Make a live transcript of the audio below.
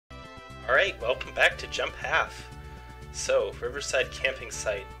Alright, welcome back to Jump Half. So, Riverside Camping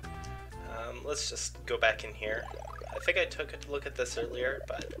Site. Let's just go back in here. I think I took a look at this earlier,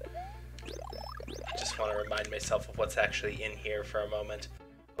 but I just want to remind myself of what's actually in here for a moment.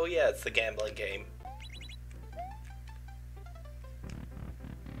 Oh yeah, it's the gambling game.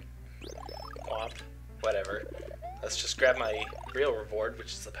 Womp. Whatever. Let's just grab my real reward,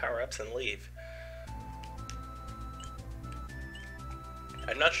 which is the power-ups, and leave.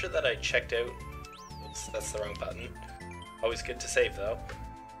 I'm not sure that I checked out. Oops, that's the wrong button. Always good to save though,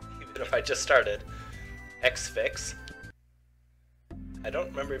 even if I just started. X-Fix. I don't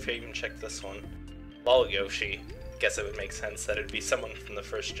remember if I even checked this one. Lolyoshi. Guess it would make sense that it would be someone from the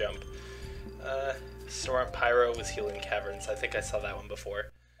first jump. Storm Pyro was healing caverns. I think I saw that one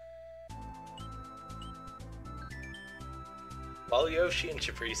before. Lolyoshi and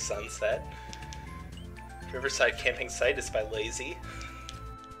Chippery's Sunset. Riverside Camping Site is by Lazy.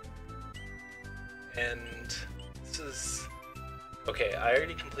 And this is... Okay, I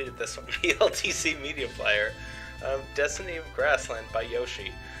already completed this one. BLTC Media Player. Destiny of Grassland by Yoshi.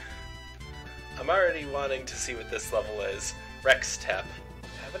 I'm already wanting to see what this level is. Rex Tep.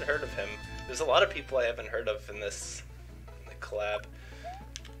 I haven't heard of him. There's a lot of people I haven't heard of in the collab.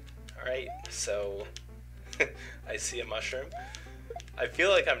 Alright, so... I see a mushroom. I feel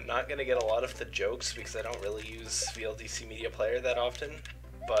like I'm not going to get a lot of the jokes because I don't really use VLDC Media Player that often,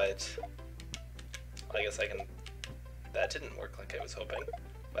 but I guess I can... That didn't work like I was hoping.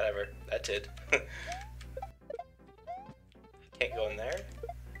 Whatever, that did. Can't go in there.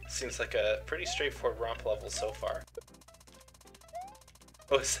 Seems like a pretty straightforward romp level so far.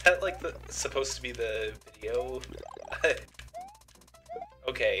 Oh, is that like supposed to be the video?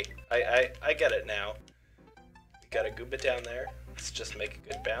 Okay, I get it now. We got a Goomba down there. Let's just make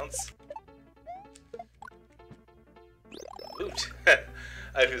a good bounce. Loot!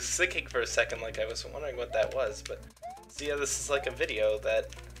 I was thinking for a second, like I was wondering what that was, but so yeah, this is like a video that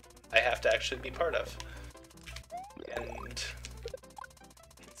I have to actually be part of. And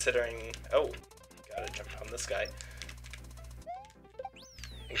considering... Oh, gotta jump on this guy.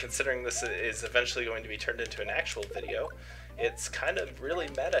 And considering this is eventually going to be turned into an actual video, it's kind of really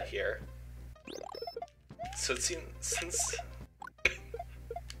meta here. So it seems, since...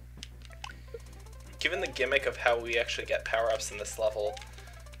 Given the gimmick of how we actually get power-ups in this level,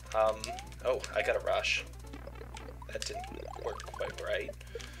 oh, I got a rush. That didn't work quite right.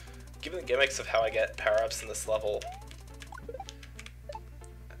 Given the gimmicks of how I get power-ups in this level,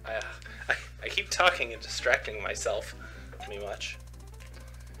 I keep talking and distracting myself pretty much.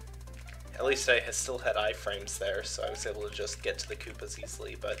 At least I still had iframes there, so I was able to just get to the Koopas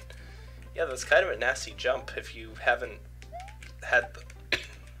easily, but yeah, that's kind of a nasty jump if you haven't had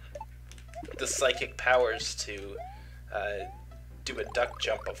the psychic powers to do a duck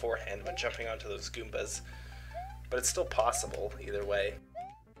jump beforehand when jumping onto those Goombas. But it's still possible, either way.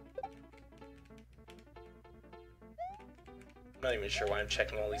 I'm not even sure why I'm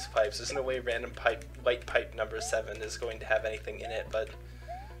checking all these pipes. There's no way random pipe, white pipe number 7 is going to have anything in it, but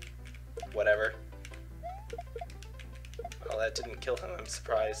whatever. Well, that didn't kill him, I'm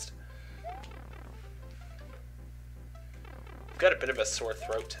surprised. I've got a bit of a sore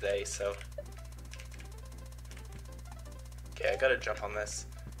throat today, so... Okay, I gotta jump on this.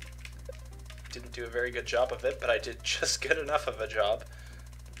 Didn't do a very good job of it, but I did just good enough of a job.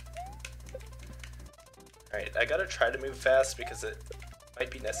 Alright, I gotta try to move fast because it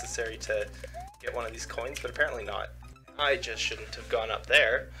might be necessary to get one of these coins, but apparently not. I just shouldn't have gone up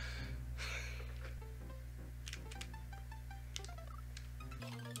there.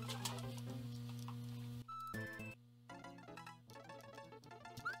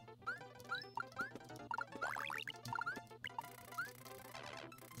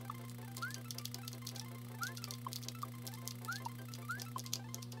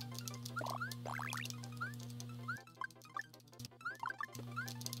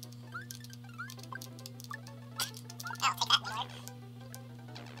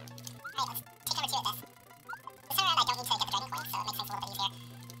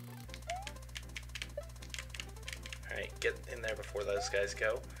 Alright, get in there before those guys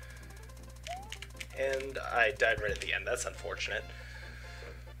go. And I died right at the end. That's unfortunate.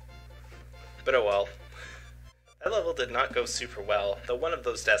 But oh well. That level did not go super well, though one of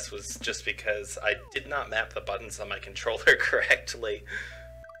those deaths was just because I did not map the buttons on my controller correctly.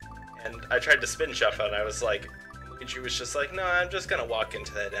 And I tried to spin jump and I was like, Luigi was just like, no, I'm just gonna walk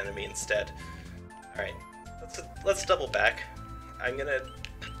into that enemy instead. Alright, let's double back. I'm gonna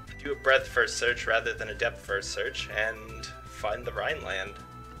do a breadth first search rather than a depth first search and find the Rhineland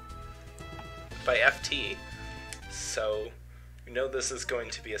by FT. So We know this is going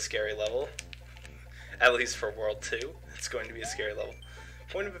to be a scary level. At least for World 2, it's going to be a scary level.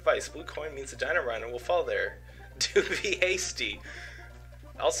 Point of advice, blue coin means a dino rhino will fall there. Do be hasty.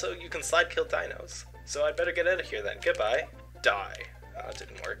 Also, you can slide kill dinos. So I'd better get out of here then. Goodbye. Die. Oh, it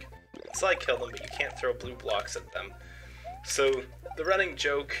didn't work. Slide kill them, but you can't throw blue blocks at them. So the running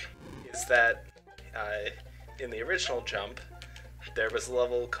joke is that in the original jump, there was a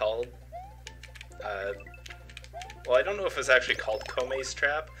level called, well, I don't know if it was actually called Kome's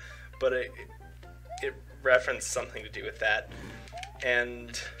Trap, but it referenced something to do with that.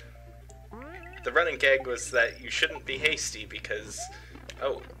 And the running gag was that you shouldn't be hasty because,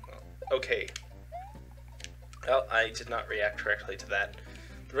 oh, okay. Well, I did not react correctly to that.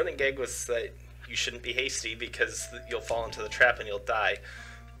 The running gag was that you shouldn't be hasty because you'll fall into the trap and you'll die.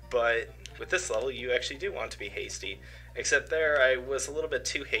 But with this level, you actually do want to be hasty. Except there, I was a little bit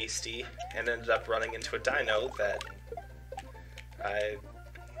too hasty and ended up running into a dino that I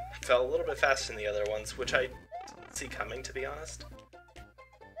fell a little bit faster than the other ones, which I didn't see coming, to be honest.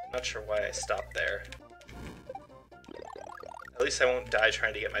 Not sure why I stopped there. At least I won't die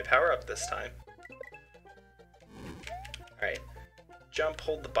trying to get my power up this time. Alright. Jump,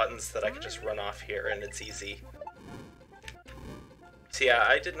 hold the buttons that I can just run off here, and it's easy. So yeah,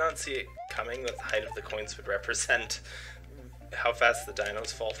 I did not see it coming that the height of the coins would represent how fast the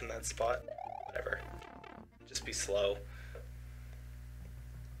dinos fall from that spot. Whatever. Just be slow.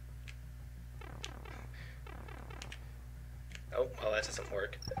 Oh, well that doesn't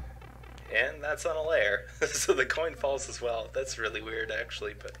work. And that's on a layer, so the coin falls as well. That's really weird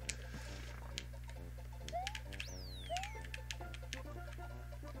actually, but...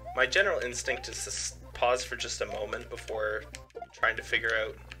 My general instinct is to pause for just a moment before trying to figure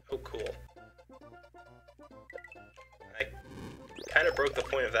out, oh cool. I kind of broke the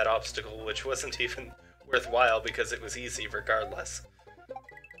point of that obstacle, which wasn't even worthwhile because it was easy regardless.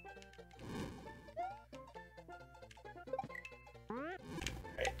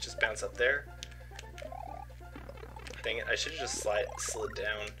 Alright, just bounce up there. Dang it, I should have just slid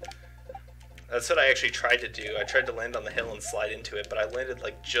down. That's what I actually tried to do. I tried to land on the hill and slide into it, but I landed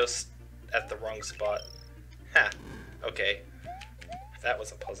like just at the wrong spot. Ha! Okay. That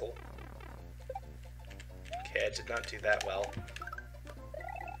was a puzzle. Okay, I did not do that well.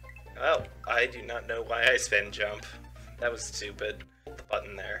 Oh, I do not know why I spin jump. That was stupid. Hold the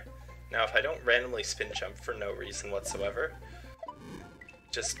button there. Now if I don't randomly spin jump for no reason whatsoever,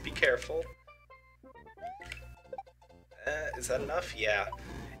 just be careful. Is that enough? Yeah.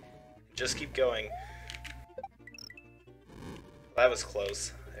 Just keep going. That was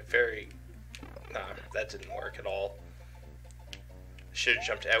close. Nah, that didn't work at all. I should have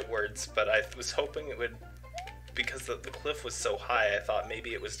jumped outwards, but I was hoping it would, because the cliff was so high, I thought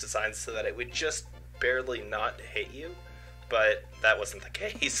maybe it was designed so that it would just barely not hit you, but that wasn't the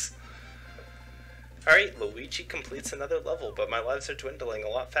case. Alright, Luigi completes another level, but my lives are dwindling a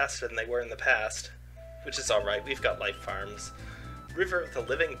lot faster than they were in the past. Which is alright, we've got life farms. River of the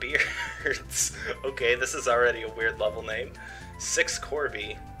Living Beards. Okay, this is already a weird level name. 6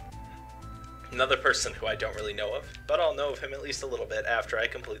 Corby. Another person who I don't really know of, but I'll know of him at least a little bit after I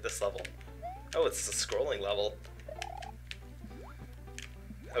complete this level. Oh, it's the scrolling level.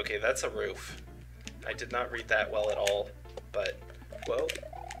 Okay, that's a roof. I did not read that well at all, but... Whoa.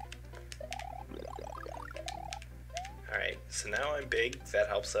 Alright, so now I'm big. That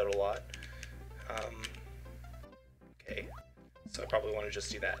helps out a lot. Okay. So I probably want to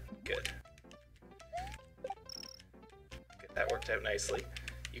just do that. Good. Good, that worked out nicely.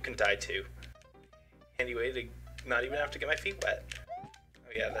 You can die too. Handy way to not even have to get my feet wet.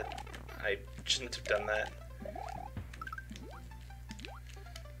 Oh yeah, that I shouldn't have done that.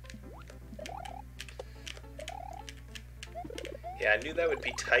 Yeah, I knew that would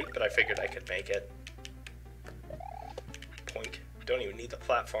be tight, but I figured I could make it. Poink. Don't even need the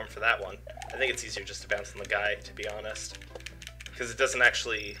platform for that one. I think it's easier just to bounce on the guy, to be honest. Because it doesn't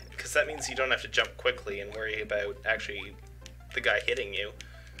actually... Because that means you don't have to jump quickly and worry about actually the guy hitting you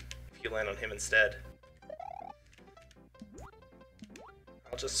if you land on him instead.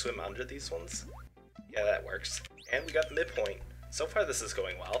 I'll just swim under these ones. Yeah, that works. And we got the midpoint. So far this is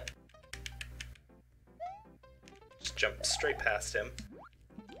going well. Just jump straight past him.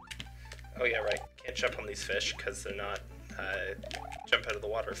 Oh yeah, right. Can't jump on these fish because they're not jump out of the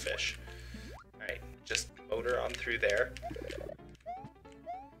water fish. Alright, just motor on through there.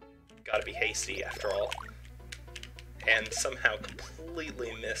 Gotta be hasty after all. And somehow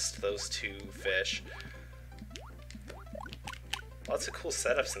completely missed those 2 fish. Lots of cool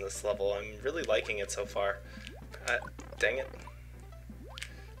setups in this level. I'm really liking it so far. Dang it.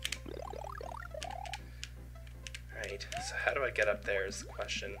 Alright. Alright, so how do I get up there is the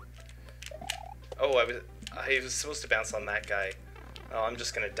question. Oh, I was supposed to bounce on that guy. Oh, I'm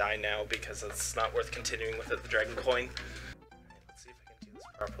just gonna die now because it's not worth continuing with it, the dragon coin. Let's see if I can do this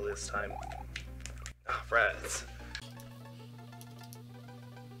properly this time. Ah, rats.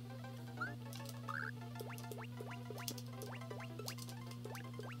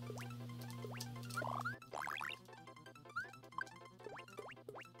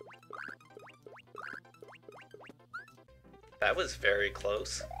 That was very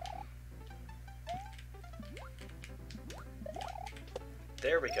close.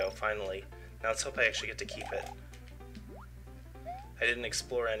 There we go, finally. Now let's hope I actually get to keep it. I didn't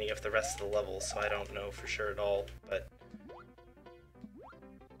explore any of the rest of the levels, so I don't know for sure at all, but...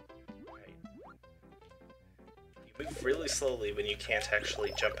 Right. You move really slowly when you can't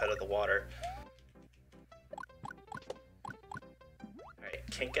actually jump out of the water. Alright,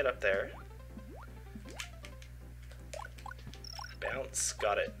 can't get up there. Bounce,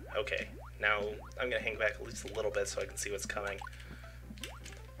 got it. Okay, now I'm gonna hang back at least a little bit so I can see what's coming.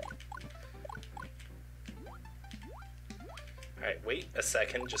 Alright, wait a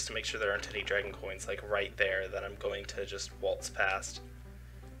second just to make sure there aren't any dragon coins like right there that I'm going to just waltz past.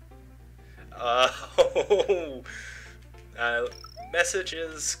 Message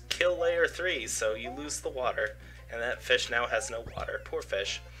is kill layer 3, so you lose the water, and that fish now has no water. Poor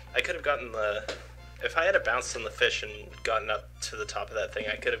fish. I could have gotten the... If I had bounced on the fish and gotten up to the top of that thing,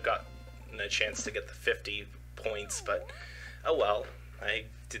 I could have gotten a chance to get the 50 points, but oh well. I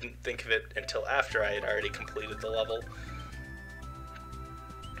didn't think of it until after I had already completed the level.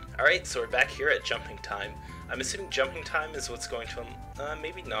 Alright, so we're back here at jumping time. I'm assuming jumping time is what's going to...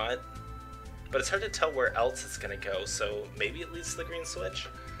 maybe not. But it's hard to tell where else it's going to go, so maybe it leads to the green switch?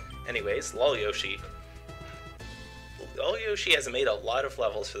 Anyways, Lolyoshi. Lolyoshi has made a lot of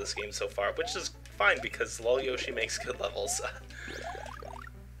levels for this game so far, which is fine because Lolyoshi makes good levels.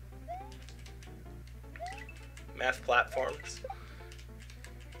 Math platforms.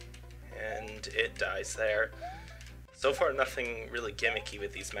 And it dies there. So far nothing really gimmicky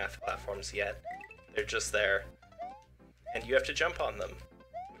with these math platforms yet. They're just there. And you have to jump on them,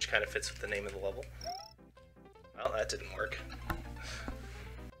 which kind of fits with the name of the level. Well, that didn't work.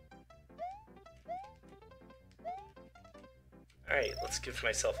 Alright, let's give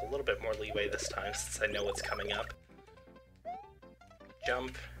myself a little bit more leeway this time since I know what's coming up.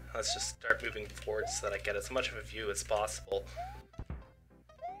 Jump. Let's just start moving forward so that I get as much of a view as possible.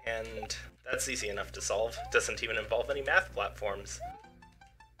 And that's easy enough to solve. It doesn't even involve any math platforms.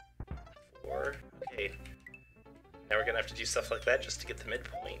 4. Okay. Now we're gonna have to do stuff like that just to get the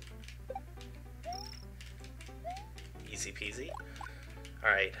midpoint. Easy peasy.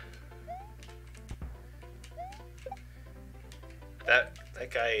 Alright. That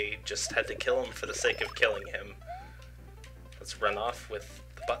guy just had to kill him for the sake of killing him. Let's run off with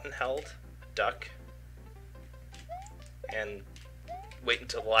the button held, duck, and wait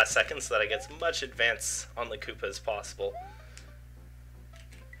until the last second so that I get as much advance on the Koopa as possible.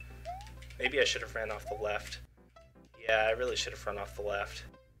 Maybe I should have ran off the left. Yeah, I really should have run off the left.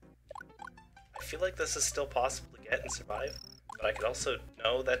 I feel like this is still possible to get and survive, but I could also...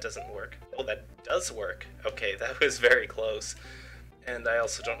 No, that doesn't work. Oh, that does work. Okay, that was very close. And I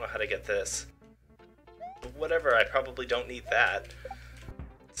also don't know how to get this. But whatever, I probably don't need that.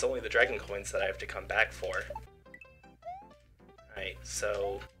 It's only the dragon coins that I have to come back for. Alright,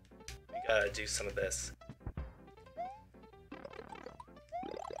 so we gotta do some of this.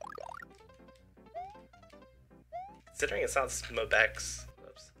 Considering it's not Smobex,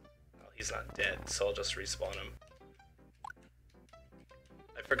 oops, well, he's not dead, so I'll just respawn him.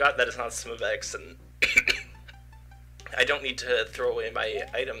 I forgot that it's not Smobex, and I don't need to throw away my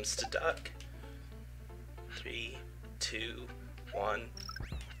items to duck. 3, 2, 1.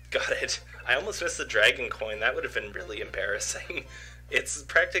 Got it. I almost missed the dragon coin. That would have been really embarrassing. It's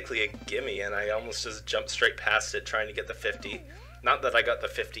practically a gimme, and I almost just jumped straight past it trying to get the 50. Not that I got the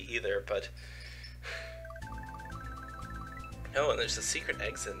 50 either, but... Oh, and there's a secret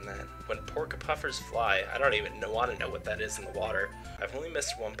exit in that. When pork puffers fly, I don't even want to know what that is in the water. I've only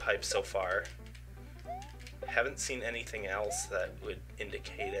missed one pipe so far. Haven't seen anything else that would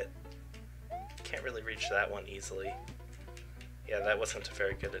indicate it. Can't really reach that one easily. Yeah, that wasn't a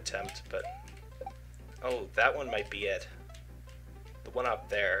very good attempt, but... Oh, that one might be it. The one up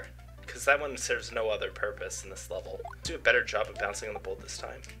there. Because that one serves no other purpose in this level. Let's do a better job of bouncing on the bolt this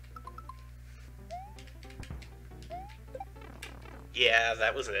time. Yeah,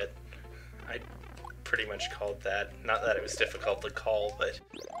 that was it. I pretty much called that. Not that it was difficult to call, but...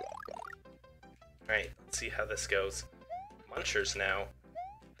 Alright, let's see how this goes. Munchers now.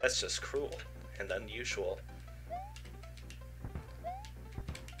 That's just cruel and unusual.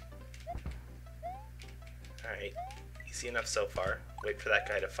 Alright, easy enough so far. Wait for that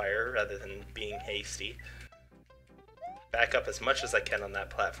guy to fire rather than being hasty. Back up as much as I can on that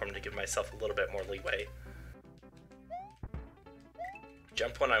platform to give myself a little bit more leeway.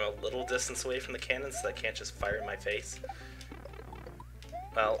 Jump when I'm a little distance away from the cannon so that I can't just fire in my face.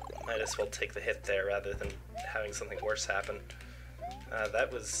 Well, might as well take the hit there rather than having something worse happen.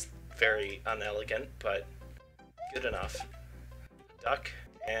 That was very unelegant, but good enough. Duck,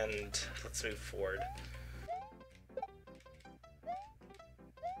 and let's move forward.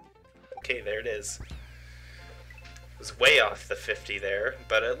 Okay, there it is. It was way off the 50 there,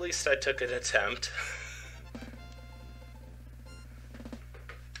 but at least I took an attempt.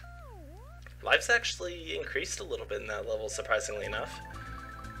 Lives actually increased a little bit in that level, surprisingly enough.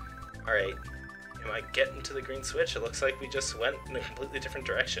 Alright, am I getting to the green switch? It looks like we just went in a completely different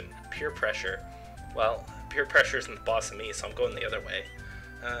direction. Peer pressure. Well, peer pressure isn't the boss of me, so I'm going the other way.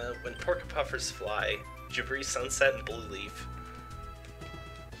 When porcupuffers fly, Jabri Sunset and Blue Leaf.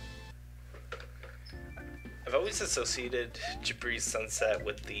 I've always associated Jabri's Sunset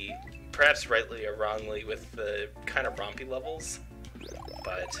with the, perhaps rightly or wrongly, with the kind of rompy levels,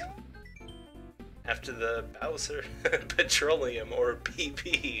 but after the Bowser Petroleum, or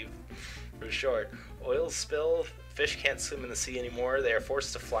PP for short, oil spill, fish can't swim in the sea anymore, they are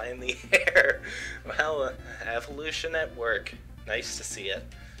forced to fly in the air. Well, evolution at work. Nice to see it.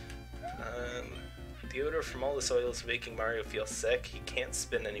 The odor from all this oil is making Mario feel sick. He can't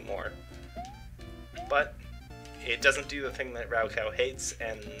spin anymore. But it doesn't do the thing that Raocow hates,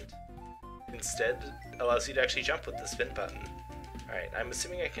 and instead allows you to actually jump with the spin button. Alright, I'm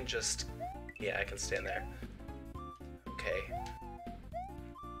assuming I can just... yeah, I can stand there. Okay.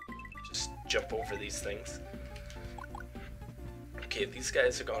 Just jump over these things. Okay, these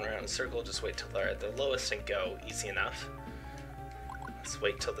guys are going around in a circle, just wait till they're at their lowest and go. Easy enough. Let's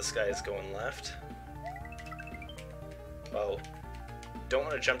wait till this guy is going left. Whoa. Don't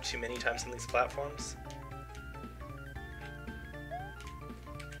want to jump too many times on these platforms.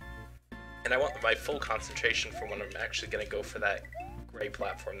 And I want my full concentration for when I'm actually going to go for that gray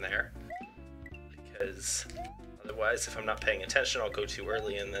platform there. Because otherwise, if I'm not paying attention, I'll go too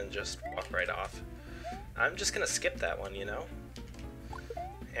early and then just walk right off. I'm just going to skip that one, you know?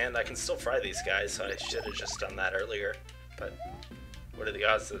 And I can still fry these guys, so I should have just done that earlier. But what are the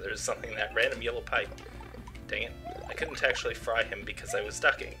odds that there's something in that random yellow pipe? Dang it. I couldn't actually fry him because I was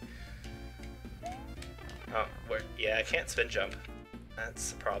ducking. Oh, yeah, I can't spin jump.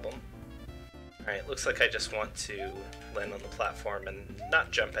 That's the problem. Alright, looks like I just want to land on the platform and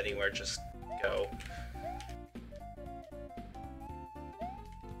not jump anywhere, just go.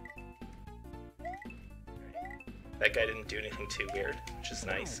 That guy didn't do anything too weird, which is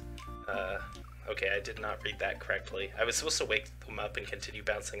nice. Okay, I did not read that correctly. I was supposed to wake them up and continue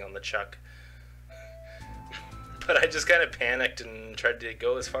bouncing on the chuck. But I just kind of panicked and tried to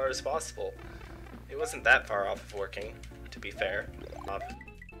go as far as possible. It wasn't that far off of working, to be fair.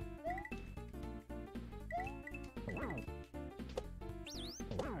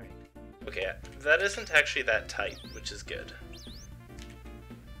 Okay, that isn't actually that tight, which is good.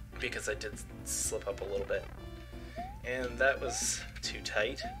 Because I did slip up a little bit. And that was too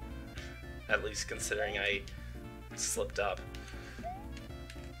tight. At least considering I slipped up.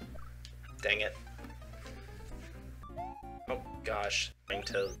 Dang it. Oh gosh, trying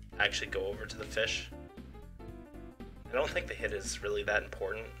to actually go over to the fish. I don't think the hit is really that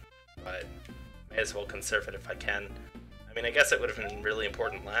important, but may as well conserve it if I can. I mean, I guess it would have been really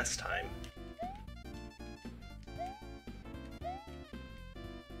important last time.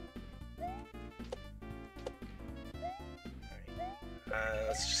 Alright,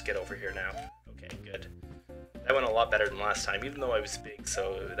 let's just get over here now. Okay, good. That went a lot better than last time, even though I was big,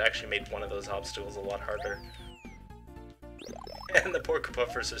 so it actually made one of those obstacles a lot harder. And the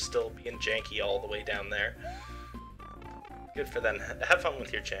porcupuffers are still being janky all the way down there. Good for them. Have fun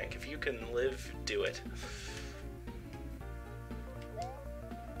with your jank. If you can live, do it.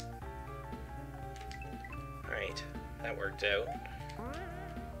 Alright, that worked out.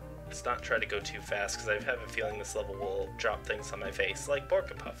 Let's not try to go too fast, because I have a feeling this level will drop things on my face, like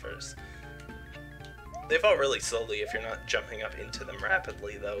porcupuffers. They fall really slowly if you're not jumping up into them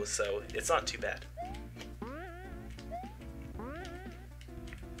rapidly, though, so it's not too bad.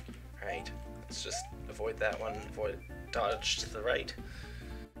 Alright, let's just avoid that one, dodge to the right.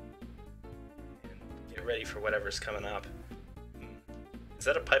 And get ready for whatever's coming up. Is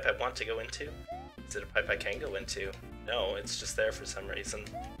that a pipe I want to go into? Is it a pipe I can go into? No, it's just there for some reason.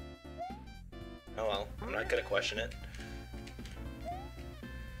 Oh well, I'm not gonna question it.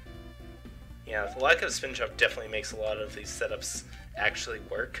 Yeah, the lack of spin jump definitely makes a lot of these setups actually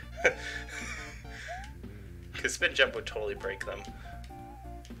work. because spin jump would totally break them.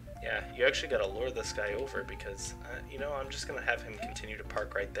 Yeah, you actually gotta lure this guy over because, you know, I'm just gonna have him continue to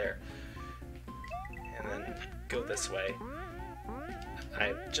park right there. And then go this way. I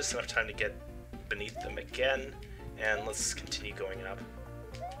have just enough time to get beneath them again, and let's continue going up.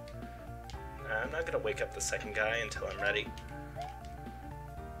 I'm not gonna wake up the second guy until I'm ready.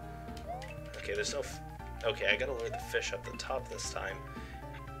 Okay, there's no... Okay, I gotta lure the fish up the top this time.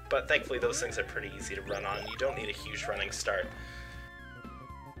 But thankfully those things are pretty easy to run on. You don't need a huge running start.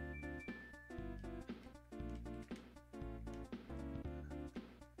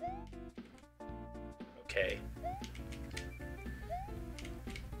 Okay.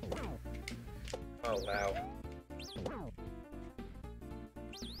 Oh, wow.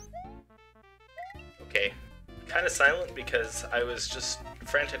 Okay. Kind of silent because I was just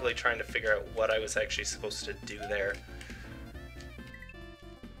frantically trying to figure out what I was actually supposed to do there.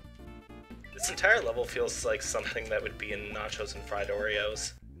 This entire level feels like something that would be in Nachos and Fried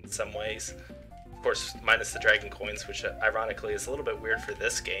Oreos in some ways. Of course, minus the dragon coins, which ironically is a little bit weird for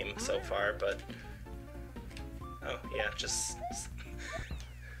this game so far, but... Oh, yeah, just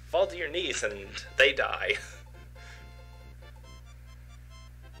fall to your knees and they die.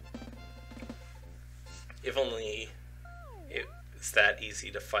 If only it was that easy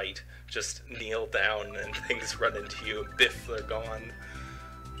to fight. Just kneel down and things run into you and biff, they're gone.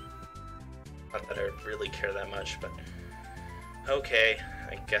 Not that I really care that much, but... Okay,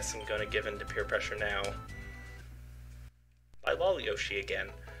 I guess I'm gonna give in to peer pressure now. By Lolyoshi again.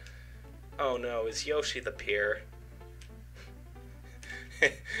 Oh no, is Yoshi the peer?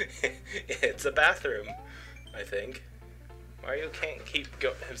 It's a bathroom, I think. Mario can't keep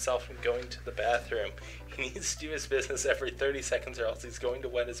himself from going to the bathroom. He needs to do his business every 30 seconds or else he's going to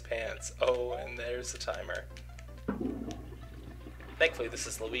wet his pants. Oh, and there's the timer. Thankfully this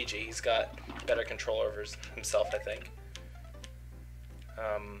is Luigi. He's got better control over himself, I think.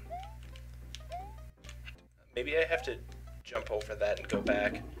 Maybe I have to jump over that and go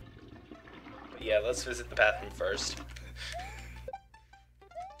back. But yeah, let's visit the bathroom first.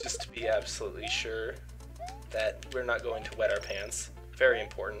 Just to be absolutely sure that we're not going to wet our pants. Very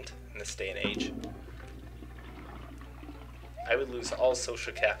important in this day and age. I would lose all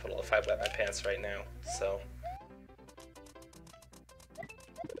social capital if I wet my pants right now, so...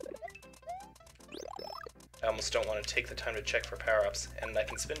 I almost don't want to take the time to check for power-ups, and I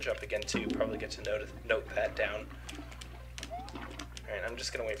can spin jump again too, probably get to note that down. Alright, I'm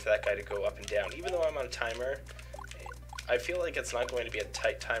just going to wait for that guy to go up and down. Even though I'm on a timer, I feel like it's not going to be a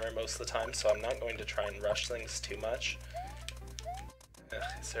tight timer most of the time, so I'm not going to try and rush things too much. Ugh,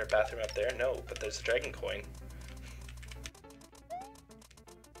 is there a bathroom up there? No, but there's a dragon coin.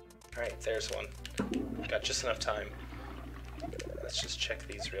 Alright, there's one. Got just enough time. Let's just check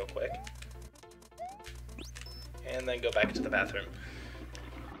these real quick. And then go back to the bathroom.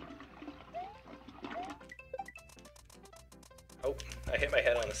 Oh, I hit my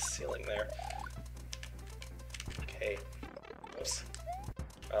head on the ceiling there. Okay. Oops.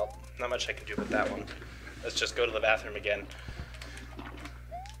 Well, not much I can do with that one. Let's just go to the bathroom again.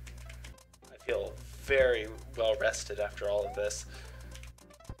 I feel very well rested after all of this.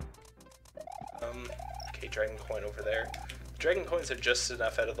 Okay, dragon coin over there. Dragon coins are just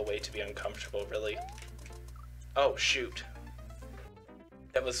enough out of the way to be uncomfortable, really. Oh, shoot.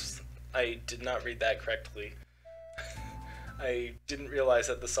 That was... I did not read that correctly. I didn't realize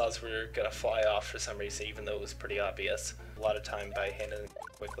that the saws were gonna fly off for some reason, even though it was pretty obvious. A lot of time by handling it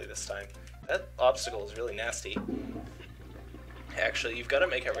quickly this time. That obstacle is really nasty. Actually, you've got to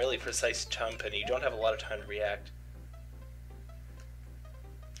make a really precise jump, and you don't have a lot of time to react.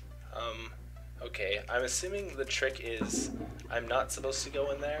 Okay, I'm assuming the trick is I'm not supposed to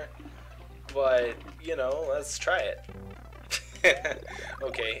go in there, but, you know, let's try it.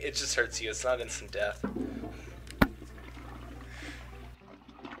 Okay, it just hurts you, it's not instant death.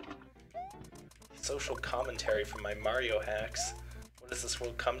 Social commentary from my Mario hacks. What does this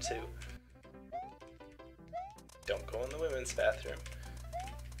world come to? Don't go in the women's bathroom.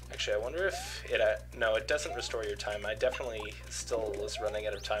 Actually, I wonder if it... no, it doesn't restore your time. I definitely still was running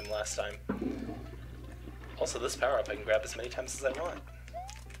out of time last time. Also, this power-up I can grab as many times as I want.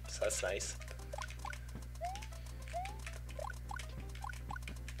 So that's nice.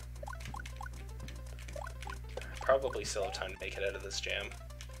 Probably still have time to make it out of this jam.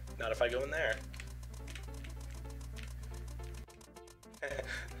 Not if I go in there.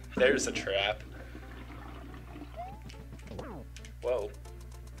 There's a trap. Whoa.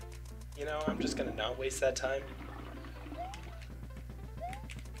 You know, I'm just gonna not waste that time.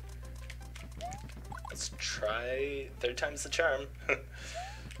 Let's try third time's the charm.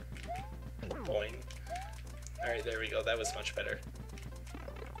 Boing. Alright, there we go. That was much better.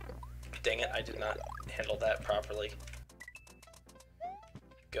 Dang it, I did not handle that properly.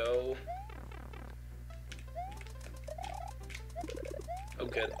 Go. Oh,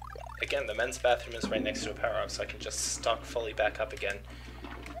 good. Again, the men's bathroom is right next to a power-up, so I can just stock fully back up again.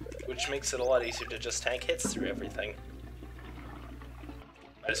 Which makes it a lot easier to just tank hits through everything.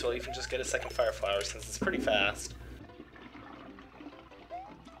 Might as well even just get a second fire flower since it's pretty fast.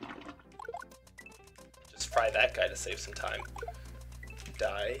 Just fry that guy to save some time.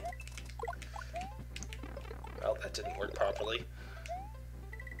 Die. Well, that didn't work properly.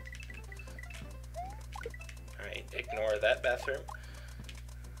 Alright, ignore that bathroom.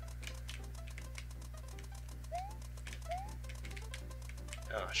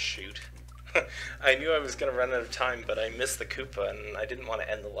 Oh, shoot. I knew I was going to run out of time, but I missed the Koopa, and I didn't want to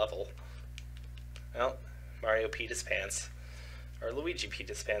end the level. Well, Mario peed his pants. Or Luigi peed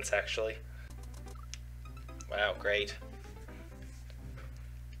his pants, actually. Wow, great.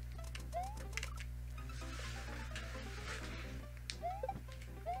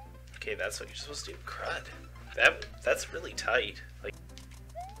 Okay, that's what you're supposed to do. Crud. That's really tight. Like,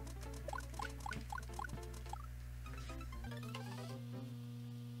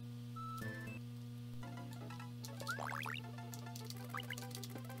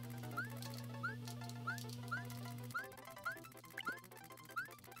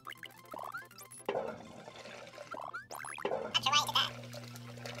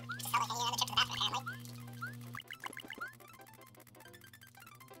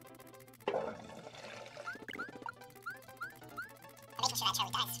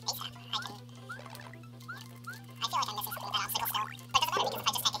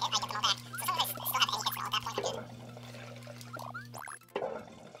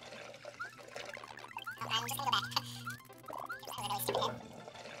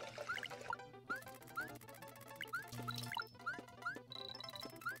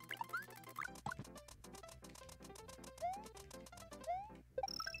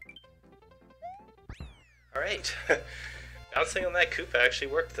 alright. Bouncing on that Koopa actually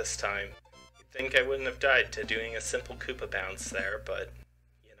worked this time. You'd think I wouldn't have died to doing a simple Koopa bounce there, but,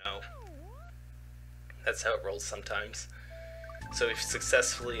 you know, that's how it rolls sometimes. So we've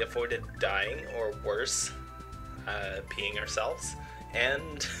successfully avoided dying, or worse, peeing ourselves.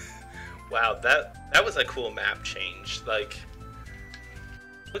 And, wow, that was a cool map change. Like,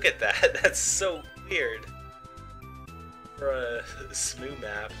 look at that. That's so weird for a Smoo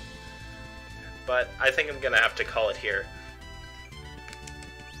map. But I think I'm gonna have to call it here.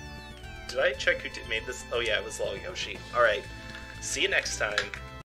 Did I check who made this? Oh yeah, it was Lolyoshi. Alright, see you next time.